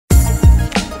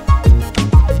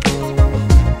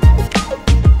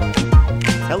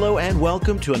and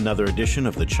welcome to another edition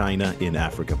of the China in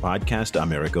Africa podcast.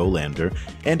 I'm Eric Olander,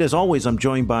 and as always, I'm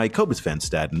joined by Cobus van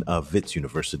Staden of Wits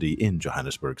University in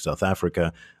Johannesburg, South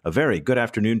Africa. A very good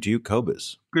afternoon to you,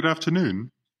 Cobus. Good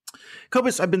afternoon.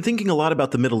 Cobus, I've been thinking a lot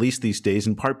about the Middle East these days,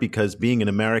 in part because being an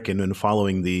American and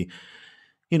following the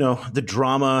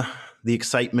drama, the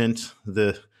excitement,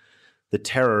 the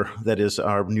terror that is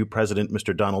our new president,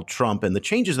 Mr. Donald Trump, and the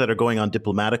changes that are going on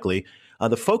diplomatically,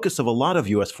 the focus of a lot of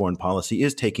U.S. foreign policy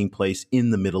is taking place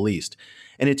in the Middle East.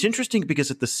 And it's interesting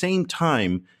because at the same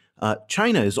time,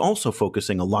 China is also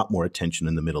focusing a lot more attention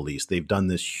in the Middle East. They've done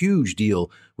this huge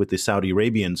deal with the Saudi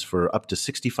Arabians for up to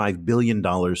 $65 billion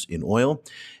in oil.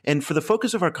 And for the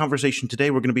focus of our conversation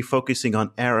today, we're going to be focusing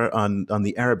on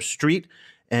the Arab Street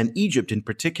and Egypt in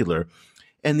particular.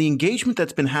 And the engagement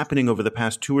that's been happening over the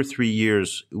past 2 or 3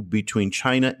 years between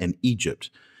China and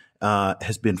Egypt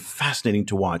has been fascinating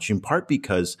to watch, in part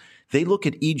because they look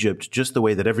at Egypt just the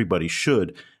way that everybody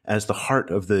should, as the heart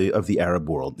of the Arab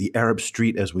world. The Arab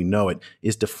Street, as we know it,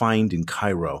 is defined in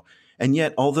Cairo. And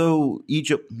yet, although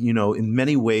Egypt, in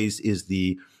many ways is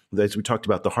as we talked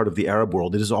about, the heart of the Arab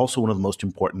world, it is also one of the most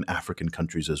important African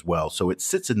countries as well. So it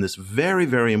sits in this very,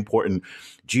 very important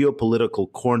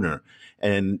geopolitical corner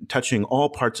and touching all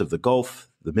parts of the Gulf,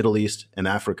 the Middle East, and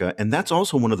Africa. And that's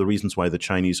also one of the reasons why the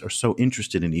Chinese are so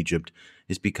interested in Egypt,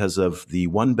 is because of the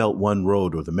One Belt, One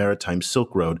Road, or the Maritime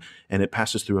Silk Road, and it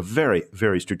passes through a very,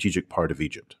 very strategic part of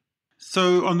Egypt.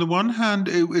 So on the one hand,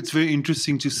 it's very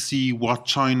interesting to see what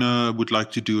China would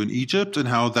like to do in Egypt and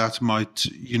how that might,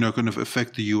 kind of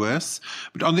affect the US.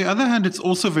 But on the other hand, it's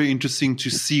also very interesting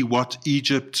to see what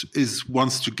Egypt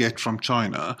wants to get from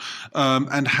China,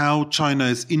 and how China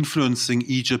is influencing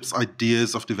Egypt's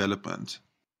ideas of development.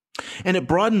 And it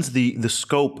broadens the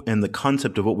scope and the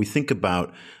concept of what we think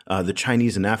about the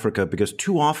Chinese in Africa, because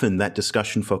too often that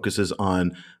discussion focuses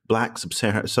on Black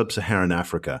sub-Saharan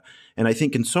Africa. And I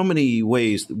think in so many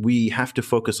ways, we have to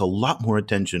focus a lot more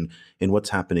attention in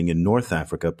what's happening in North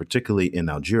Africa, particularly in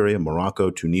Algeria, Morocco,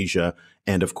 Tunisia,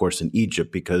 and of course in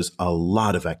Egypt, because a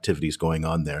lot of activities going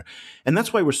on there. And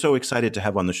that's why we're so excited to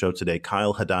have on the show today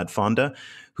Kyle Haddad-Fonda,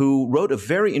 who wrote a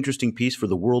very interesting piece for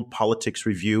the World Politics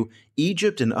Review,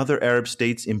 Egypt and Other Arab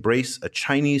States Embrace a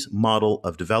Chinese Model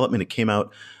of Development. It came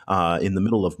out in the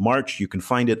middle of March. You can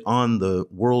find it on the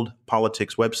World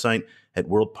Politics website at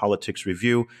World Politics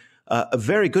Review. A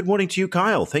very good morning to you,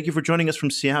 Kyle. Thank you for joining us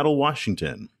from Seattle,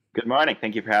 Washington. Good morning.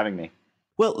 Thank you for having me.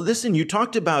 Well, listen, you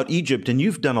talked about Egypt, and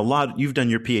you've done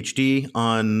your PhD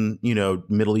on,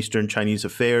 Middle Eastern Chinese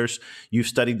affairs. You've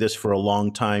studied this for a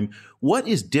long time. What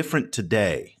is different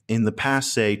today in the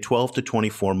past, say, 12 to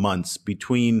 24 months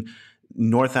between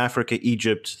North Africa,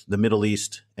 Egypt, the Middle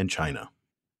East, and China?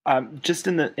 Just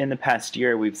in the past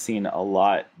year, we've seen a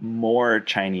lot more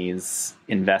Chinese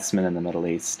investment in the Middle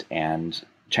East and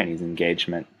Chinese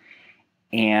engagement.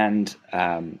 And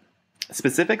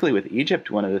specifically with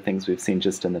Egypt, one of the things we've seen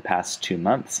just in the past 2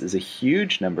 months is a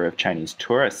huge number of Chinese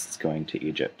tourists going to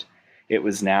Egypt. It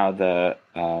was now the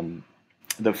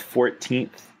 14th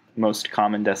most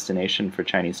common destination for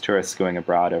Chinese tourists going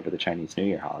abroad over the Chinese New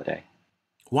Year holiday.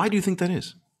 Why do you think that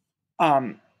is?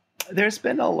 There's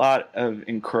been a lot of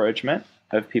encouragement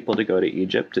of people to go to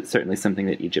Egypt. It's certainly something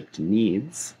that Egypt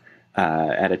needs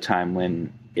at a time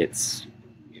when it's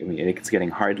getting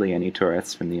hardly any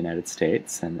tourists from the United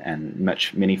States and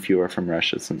many fewer from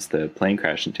Russia since the plane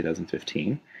crash in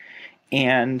 2015.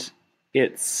 And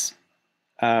it's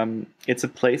a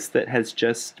place that has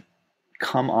just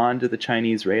come onto the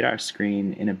Chinese radar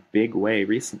screen in a big way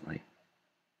recently.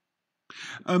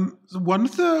 One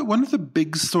of the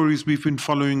big stories we've been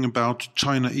following about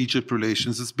China-Egypt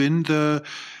relations has been the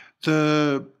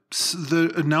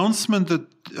announcement that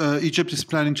Egypt is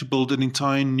planning to build an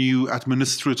entire new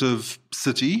administrative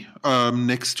city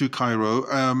next to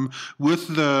Cairo, with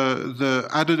the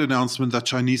added announcement that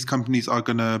Chinese companies are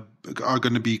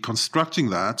gonna be constructing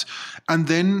that, and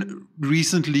then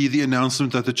recently the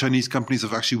announcement that the Chinese companies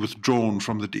have actually withdrawn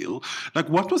from the deal. Like,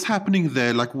 what was happening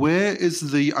there? Like, where is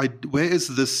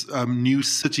this new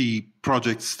city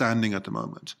project standing at the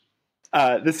moment?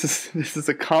 This is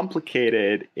a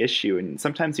complicated issue, and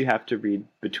sometimes you have to read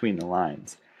between the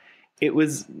lines. It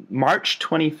was March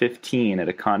 2015 at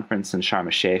a conference in Sharm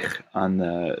el-Sheikh on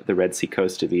the Red Sea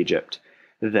coast of Egypt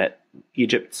that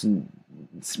Egypt's,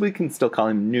 we can still call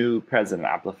him new president,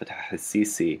 Abdel Fattah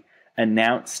el-Sisi,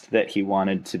 announced that he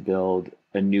wanted to build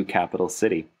a new capital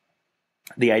city.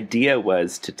 The idea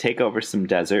was to take over some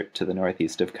desert to the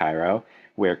northeast of Cairo,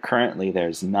 where currently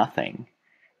there's nothing,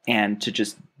 and to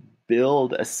just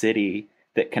build a city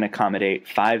that can accommodate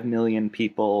 5 million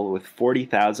people with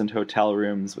 40,000 hotel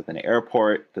rooms, with an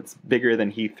airport that's bigger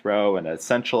than Heathrow and a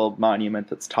central monument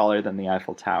that's taller than the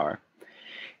Eiffel Tower.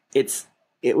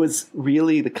 It was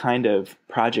really the kind of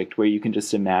project where you can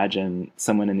just imagine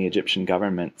someone in the Egyptian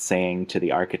government saying to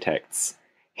the architects,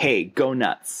 hey, go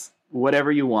nuts.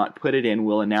 Whatever you want, put it in.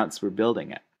 We'll announce we're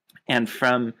building it. And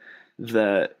from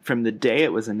the day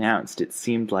it was announced, it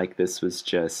seemed like this was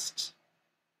just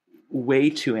way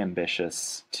too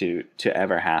ambitious to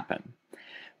ever happen.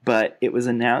 But it was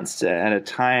announced at a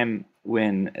time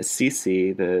when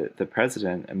Sisi, the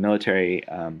president, a military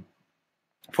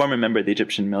former member of the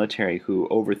Egyptian military who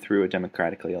overthrew a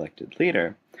democratically elected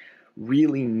leader,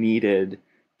 really needed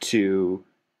to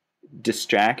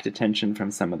distract attention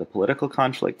from some of the political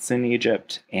conflicts in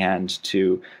Egypt and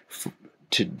to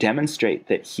demonstrate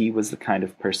that he was the kind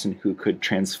of person who could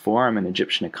transform an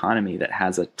Egyptian economy that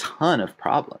has a ton of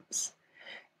problems.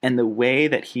 And the way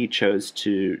that he chose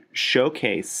to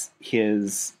showcase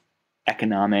his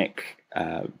economic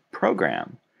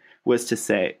program was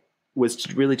to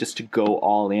really just to go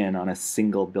all in on a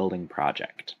single building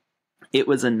project. It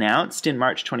was announced in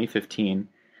March 2015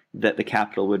 that the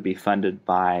capital would be funded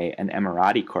by an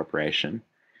Emirati corporation,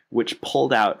 which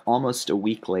pulled out almost a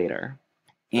week later.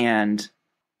 And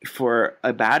for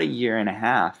about a year and a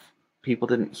half, people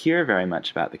didn't hear very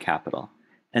much about the capital.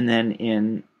 And then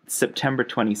in September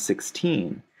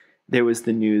 2016, there was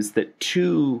the news that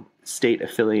 2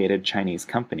 state-affiliated Chinese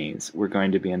companies were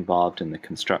going to be involved in the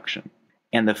construction.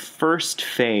 And the first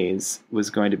phase was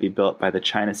going to be built by the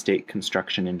China State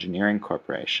Construction Engineering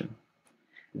Corporation.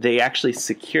 They actually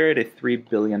secured a $3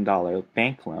 billion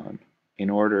bank loan in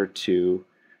order to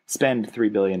spend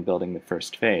 $3 billion building the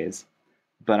first phase.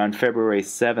 But on February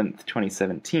 7th,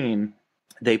 2017,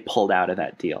 they pulled out of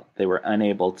that deal. They were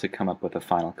unable to come up with a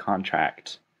final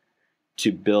contract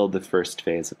to build the first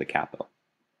phase of the capital.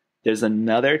 There's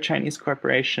another Chinese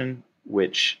corporation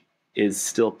which is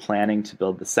still planning to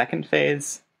build the second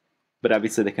phase, but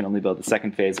obviously they can only build the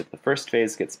second phase if the first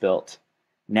phase gets built.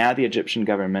 Now the Egyptian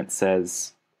government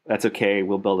says, that's okay,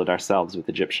 we'll build it ourselves with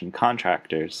Egyptian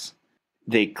contractors.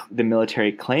 The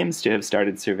military claims to have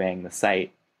started surveying the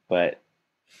site, but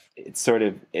it's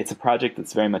a project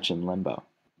that's very much in limbo.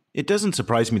 It doesn't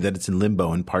surprise me that it's in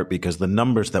limbo, in part because the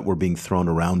numbers that were being thrown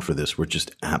around for this were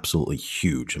just absolutely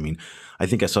huge. I mean, I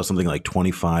think I saw something like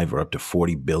 25 or up to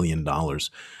 $40 billion.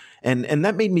 And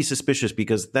that made me suspicious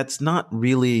because that's not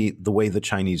really the way the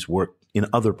Chinese work in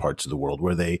other parts of the world,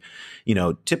 where they,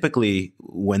 typically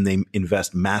when they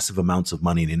invest massive amounts of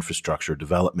money in infrastructure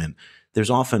development, there's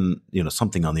often,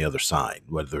 something on the other side,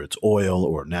 whether it's oil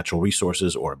or natural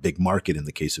resources or a big market in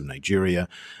the case of Nigeria.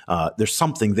 There's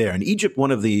something there. And Egypt,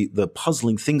 one of the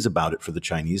puzzling things about it for the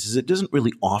Chinese is it doesn't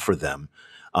really offer them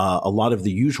a lot of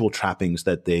the usual trappings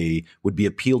that they would be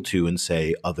appealed to in,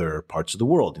 say, other parts of the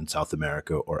world, in South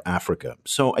America or Africa.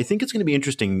 So I think it's going to be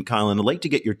interesting, Kyle, and I'd like to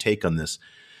get your take on this.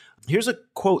 Here's a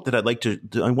quote that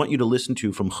I want you to listen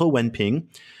to from He Wenping.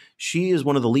 She is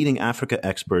one of the leading Africa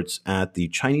experts at the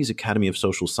Chinese Academy of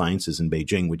Social Sciences in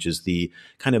Beijing, which is the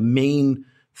kind of main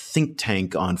think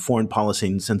tank on foreign policy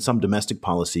and some domestic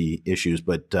policy issues.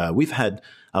 But we've had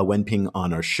Wenping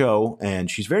on our show, and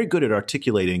she's very good at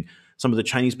articulating some of the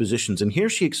Chinese positions. And here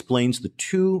she explains the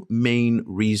 2 main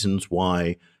reasons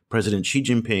why President Xi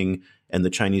Jinping and the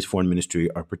Chinese Foreign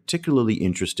Ministry are particularly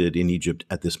interested in Egypt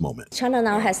at this moment. China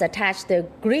now has attached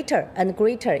greater and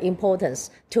greater importance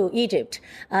to Egypt.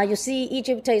 You see,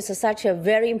 Egypt is such a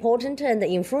very important and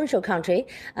influential country,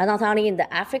 not only in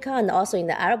the Africa and also in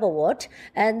the Arab world.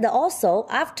 And also,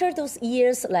 after those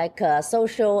years like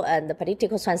social and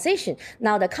political transition,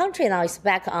 now the country now is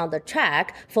back on the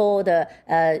track for the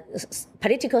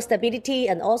political stability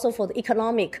and also for the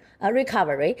economic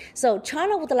recovery. So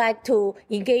China would like to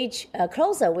engage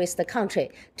closer with the country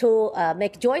to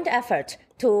make joint effort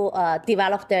to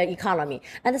develop their economy.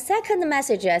 And the second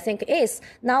message, I think, is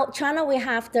now China will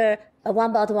have the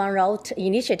One Belt, One Road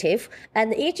initiative,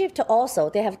 and Egypt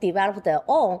also, they have developed their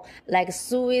own, like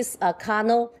Suez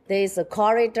Canal, this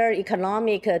corridor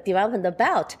economic development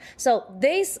belt. So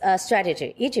this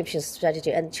strategy, Egyptian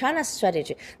strategy and China's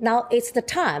strategy, now it's the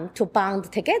time to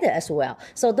bond together as well.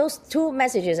 So those 2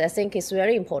 messages, I think, is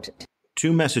very important.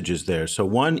 2 messages there. So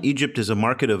one, Egypt is a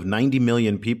market of 90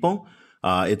 million people.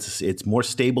 It's more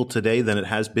stable today than it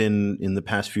has been in the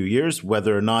past few years.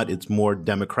 Whether or not it's more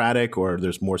democratic or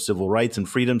there's more civil rights and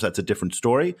freedoms, that's a different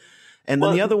story. And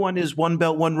then the other one is One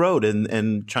Belt, One Road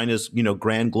and China's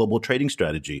grand global trading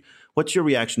strategy. What's your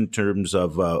reaction in terms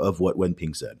of what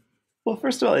Wenping said? Well,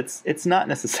 first of all, it's not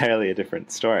necessarily a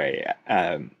different story.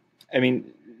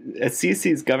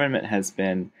 Sisi's government has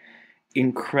been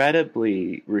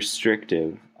incredibly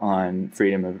restrictive on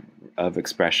freedom of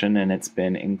expression, and it's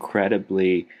been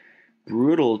incredibly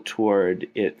brutal toward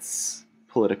its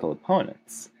political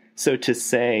opponents. So to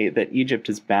say that Egypt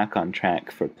is back on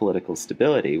track for political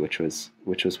stability, which was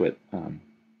what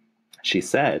she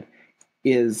said,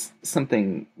 is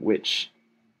something which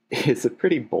is a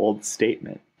pretty bold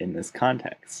statement in this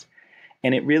context.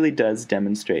 And it really does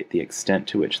demonstrate the extent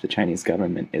to which the Chinese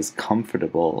government is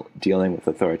comfortable dealing with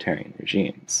authoritarian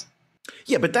regimes.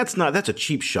 Yeah, but that's a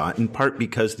cheap shot, in part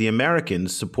because the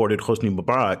Americans supported Hosni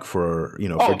Mubarak for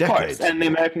decades. Of course. And the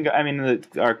American,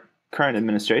 our current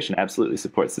administration absolutely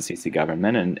supports the Sisi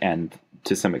government, and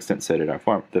to some extent so did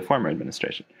the former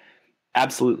administration.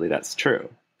 Absolutely, that's true.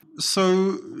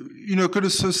 So,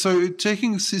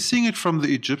 seeing it from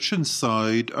the Egyptian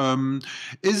side,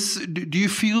 do you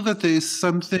feel that there is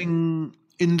something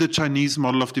in the Chinese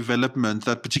model of development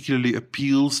that particularly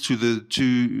appeals to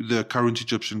the current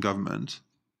Egyptian government?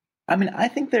 I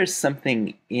think there's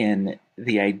something in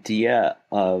the idea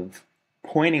of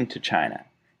pointing to China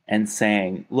and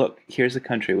saying, look, here's a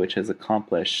country which has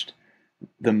accomplished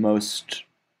the most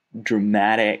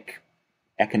dramatic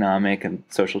economic and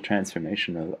social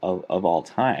transformation of all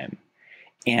time,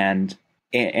 and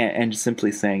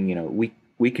simply saying,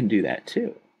 we can do that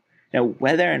too. Now,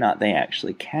 whether or not they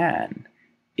actually can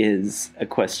is a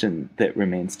question that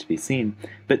remains to be seen.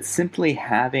 But simply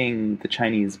having the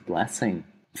Chinese blessing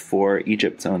for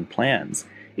Egypt's own plans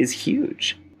is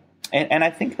huge, and I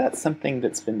think that's something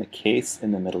that's been the case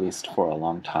in the Middle East for a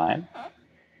long time.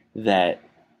 That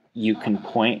you can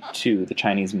point to the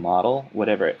Chinese model,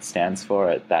 whatever it stands for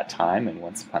at that time, and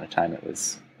once upon a time it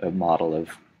was a model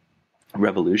of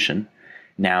revolution.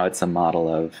 Now it's a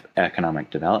model of economic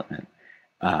development.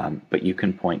 But you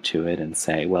can point to it and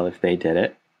say, well, if they did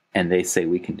it and they say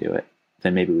we can do it,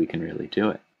 then maybe we can really do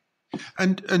it.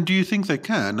 And do you think they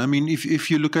can? If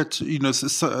you look at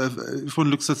if one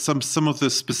looks at some of the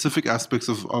specific aspects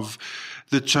of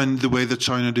the way that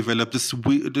China developed,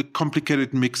 the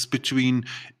complicated mix between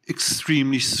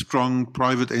extremely strong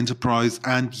private enterprise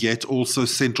and yet also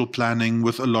central planning,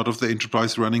 with a lot of the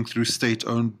enterprise running through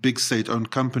big state-owned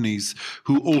companies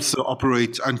who also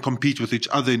operate and compete with each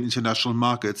other in international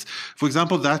markets. For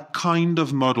example, that kind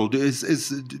of model, do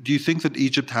you think that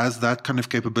Egypt has that kind of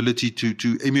capability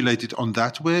to emulate it on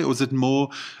that way, or is it more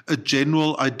a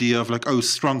general idea of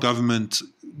strong government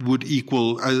would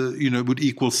equal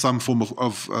some form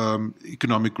of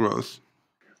economic growth?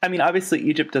 Obviously,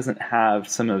 Egypt doesn't have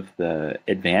some of the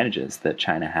advantages that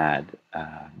China had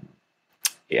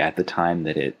at the time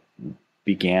that it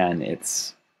began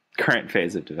its current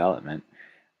phase of development.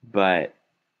 But,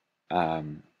 I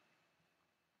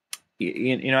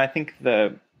think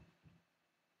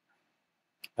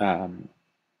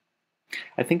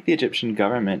I think the Egyptian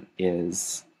government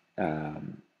is,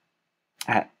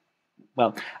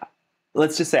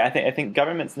 let's just say, I think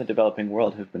governments in the developing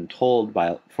world have been told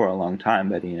for a long time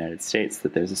by the United States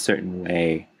that there's a certain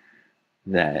way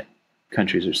that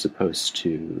countries are supposed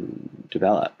to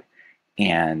develop,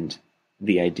 and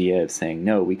the idea of saying,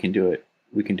 no, we can do it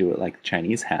like the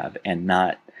Chinese have, and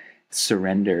not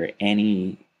surrender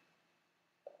any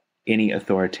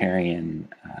authoritarian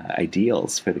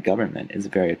ideals for the government is a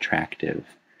very attractive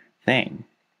thing.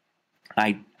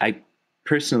 I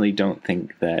personally don't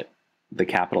think that the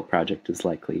capital project is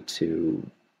likely to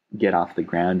get off the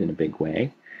ground in a big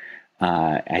way.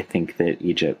 I think that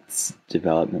Egypt's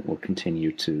development will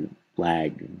continue to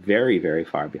lag very, very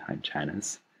far behind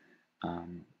China's,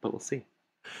 but we'll see.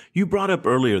 You brought up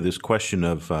earlier this question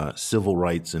of civil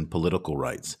rights and political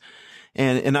rights.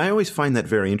 And I always find that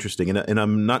very interesting. And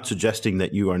I'm not suggesting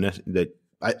that you are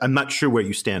I'm not sure where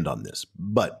you stand on this,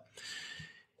 but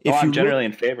I'm generally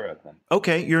in favor of them.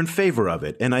 Okay, you're in favor of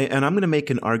it, and I'm going to make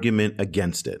an argument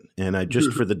against it. And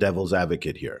just for the devil's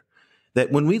advocate here,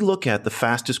 that when we look at the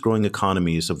fastest growing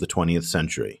economies of the 20th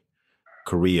century,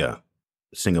 Korea,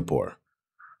 Singapore,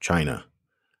 China,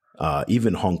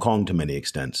 even Hong Kong to many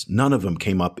extents, none of them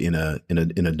came up in a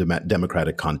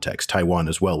democratic context. Taiwan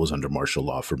as well was under martial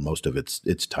law for most of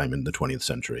its time in the 20th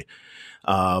century.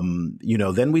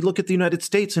 Then we look at the United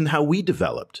States and how we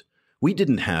developed. We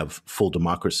didn't have full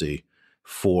democracy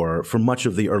for much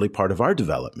of the early part of our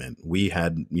development. We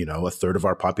had, a third of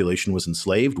our population was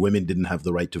enslaved. Women didn't have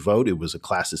the right to vote. It was a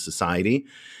classist society.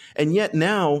 And yet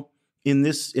now, in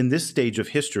this stage of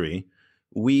history,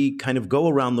 we kind of go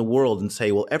around the world and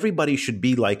say, well, everybody should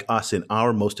be like us in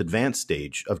our most advanced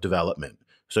stage of development.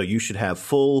 So you should have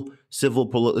full civil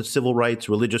rights,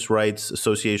 religious rights,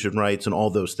 association rights, and all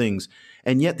those things.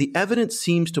 And yet the evidence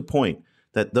seems to point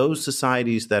that those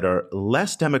societies that are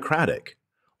less democratic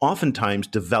oftentimes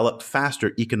developed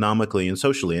faster economically and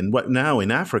socially. And what now in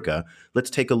Africa,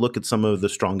 let's take a look at some of the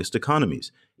strongest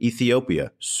economies.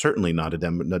 Ethiopia, certainly not a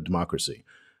democracy.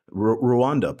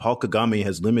 Rwanda, Paul Kagame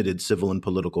has limited civil and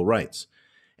political rights.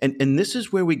 And this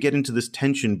is where we get into this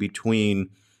tension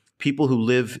between people who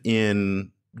live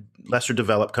in lesser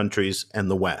developed countries and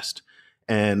the West.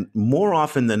 And more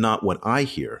often than not, what I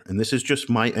hear, and this is just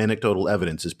my anecdotal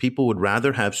evidence, is people would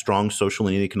rather have strong social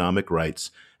and economic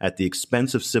rights at the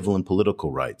expense of civil and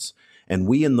political rights. And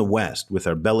we in the West, with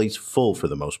our bellies full for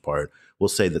the most part, will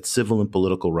say that civil and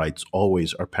political rights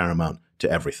always are paramount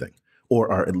to everything,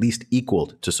 or are at least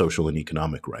equaled to social and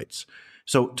economic rights.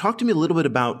 So talk to me a little bit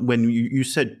about when you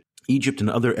said Egypt and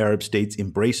other Arab states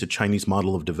embrace a Chinese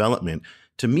model of development.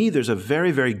 To me, there's a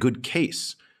very, very good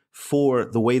case for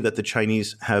the way that the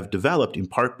Chinese have developed, in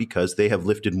part because they have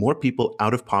lifted more people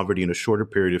out of poverty in a shorter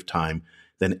period of time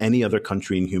than any other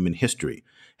country in human history.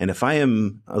 And if I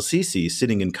am al-Sisi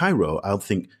sitting in Cairo, I'll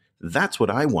think that's what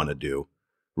I want to do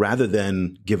rather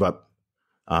than give up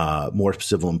more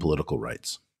civil and political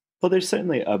rights. Well, there's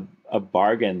certainly a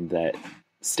bargain that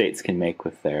states can make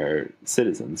with their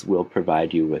citizens. Will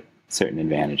provide you with certain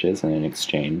advantages, and in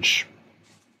exchange,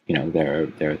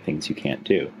 there are things you can't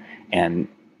do. And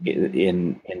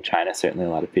in China, certainly a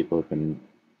lot of people have been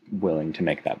willing to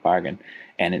make that bargain.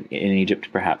 And in Egypt,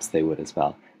 perhaps they would as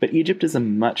well. But Egypt is a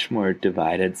much more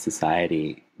divided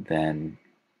society than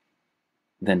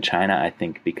China, I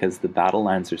think, because the battle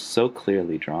lines are so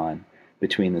clearly drawn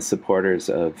between the supporters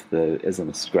of the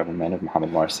Islamist government of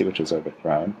Mohammed Morsi, which was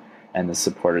overthrown, and the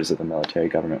supporters of the military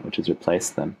government, which has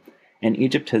replaced them. And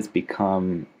Egypt has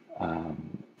become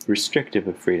restrictive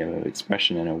of freedom of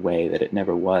expression in a way that it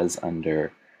never was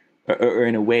under, or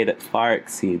in a way that far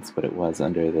exceeds what it was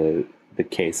under the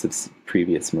case of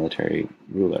previous military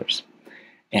rulers.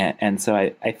 And so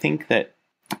I think that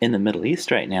in the Middle East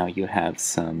right now, you have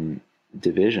some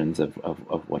divisions of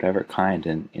whatever kind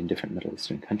in different Middle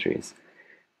Eastern countries,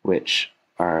 which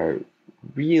are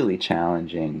really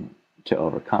challenging to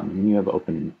overcome. I mean, you have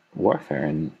open warfare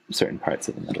in certain parts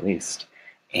of the Middle East,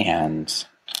 and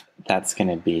that's going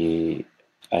to be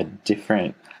a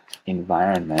different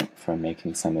environment for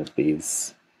making some of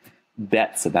these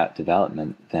bets about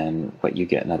development than what you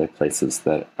get in other places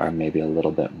that are maybe a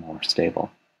little bit more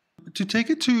stable. To take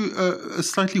it to a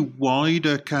slightly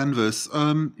wider canvas,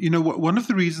 one of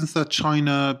the reasons that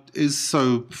China is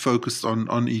so focused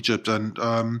on Egypt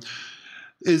and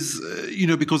is,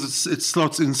 because it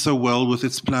slots in so well with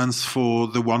its plans for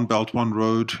the One Belt, One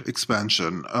Road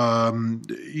expansion. Kind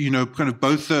of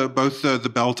both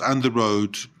the belt and the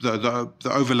road, the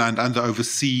overland and the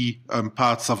oversea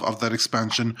parts of that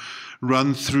expansion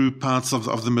run through parts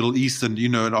of the Middle East, and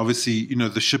obviously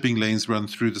the shipping lanes run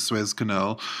through the Suez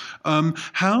Canal.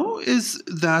 How is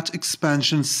that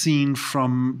expansion seen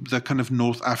from the kind of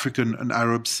North African and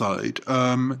Arab side?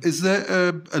 Is there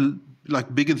a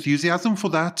big enthusiasm for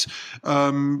that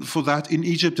in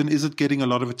Egypt, and is it getting a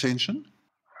lot of attention?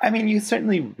 I mean, you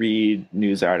certainly read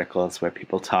news articles where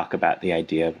people talk about the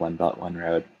idea of One Belt, One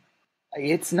Road.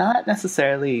 It's not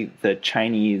necessarily the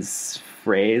Chinese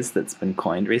phrase that's been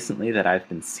coined recently that I've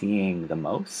been seeing the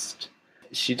most.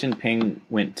 Xi Jinping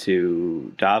went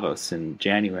to Davos in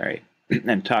January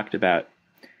and talked about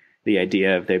the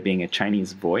idea of there being a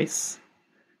Chinese voice,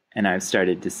 and I've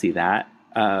started to see that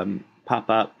pop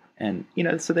up. And,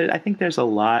 so I think there's a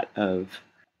lot of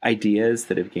ideas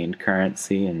that have gained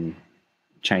currency in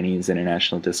Chinese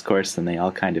international discourse, and they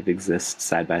all kind of exist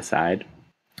side by side.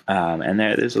 And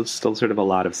there's still sort of a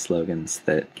lot of slogans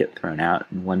that get thrown out,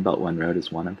 and One Belt, One Road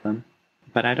is one of them.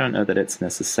 But I don't know that it's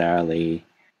necessarily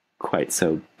quite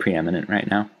so preeminent right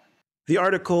now. The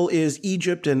article is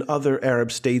Egypt and Other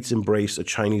Arab States Embrace a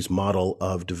Chinese Model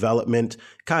of Development.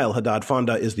 Kyle Haddad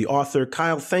Fonda is the author.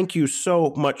 Kyle, thank you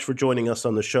so much for joining us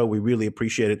on the show. We really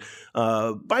appreciate it.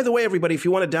 By the way, everybody, if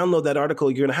you want to download that article,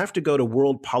 you're going to have to go to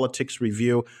World Politics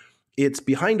Review. It's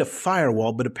behind a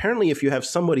firewall, but apparently if you have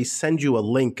somebody send you a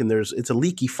link, and it's a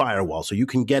leaky firewall, so you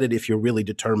can get it if you're really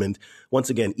determined. Once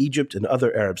again, Egypt and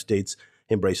Other Arab States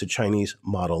Embrace a Chinese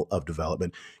Model of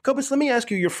Development. Cobus, let me ask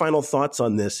you your final thoughts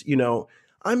on this.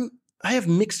 I have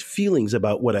mixed feelings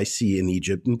about what I see in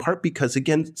Egypt, in part because,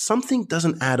 again, something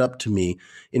doesn't add up to me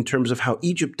in terms of how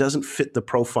Egypt doesn't fit the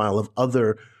profile of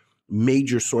other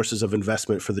major sources of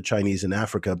investment for the Chinese in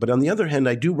Africa. But on the other hand,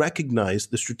 I do recognize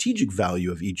the strategic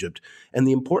value of Egypt and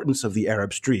the importance of the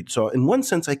Arab Street. So in one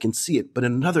sense, I can see it, but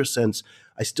in another sense,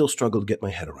 I still struggle to get my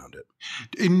head around it.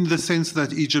 In the sense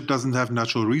that Egypt doesn't have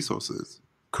natural resources.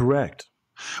 Correct.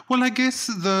 Well, I guess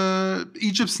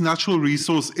Egypt's natural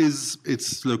resource is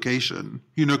its location.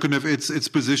 Kind of its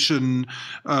position,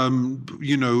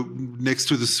 next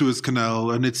to the Suez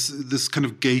Canal, and it's this kind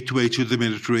of gateway to the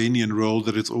Mediterranean role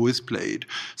that it's always played.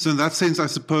 So in that sense, I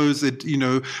suppose that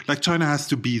like China has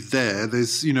to be there.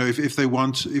 There's if they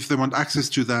want access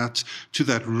to that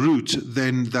route,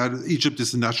 then that Egypt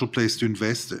is a natural place to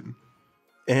invest in.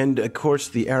 And, of course,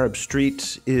 the Arab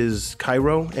Street is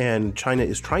Cairo, and China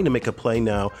is trying to make a play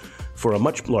now for a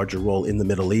much larger role in the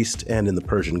Middle East and in the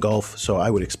Persian Gulf. So I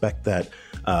would expect that,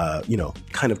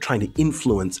 kind of trying to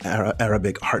influence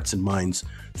Arabic hearts and minds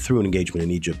through an engagement in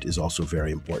Egypt is also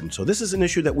very important. So this is an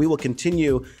issue that we will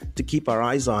continue to keep our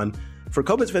eyes on. For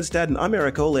Kobus Van Staden, I'm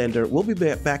Eric Olander. We'll be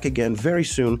back again very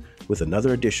soon with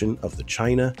another edition of the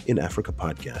China in Africa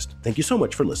podcast. Thank you so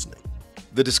much for listening.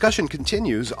 The discussion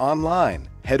continues online.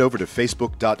 Head over to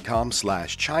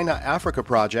facebook.com/China Africa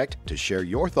Project to share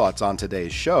your thoughts on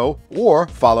today's show, or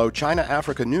follow China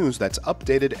Africa News that's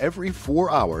updated every 4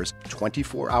 hours,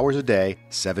 24 hours a day,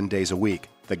 7 days a week.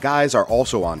 The guys are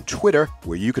also on Twitter,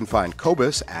 where you can find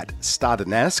Kobus at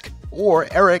Stadenesque or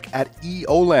Eric at E.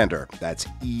 Olander. That's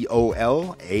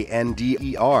EOLANDER.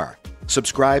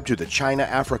 Subscribe to the China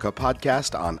Africa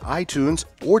podcast on iTunes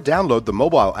or download the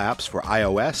mobile apps for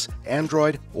iOS,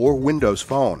 Android, or Windows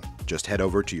Phone. Just head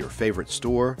over to your favorite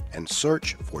store and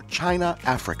search for China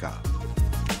Africa.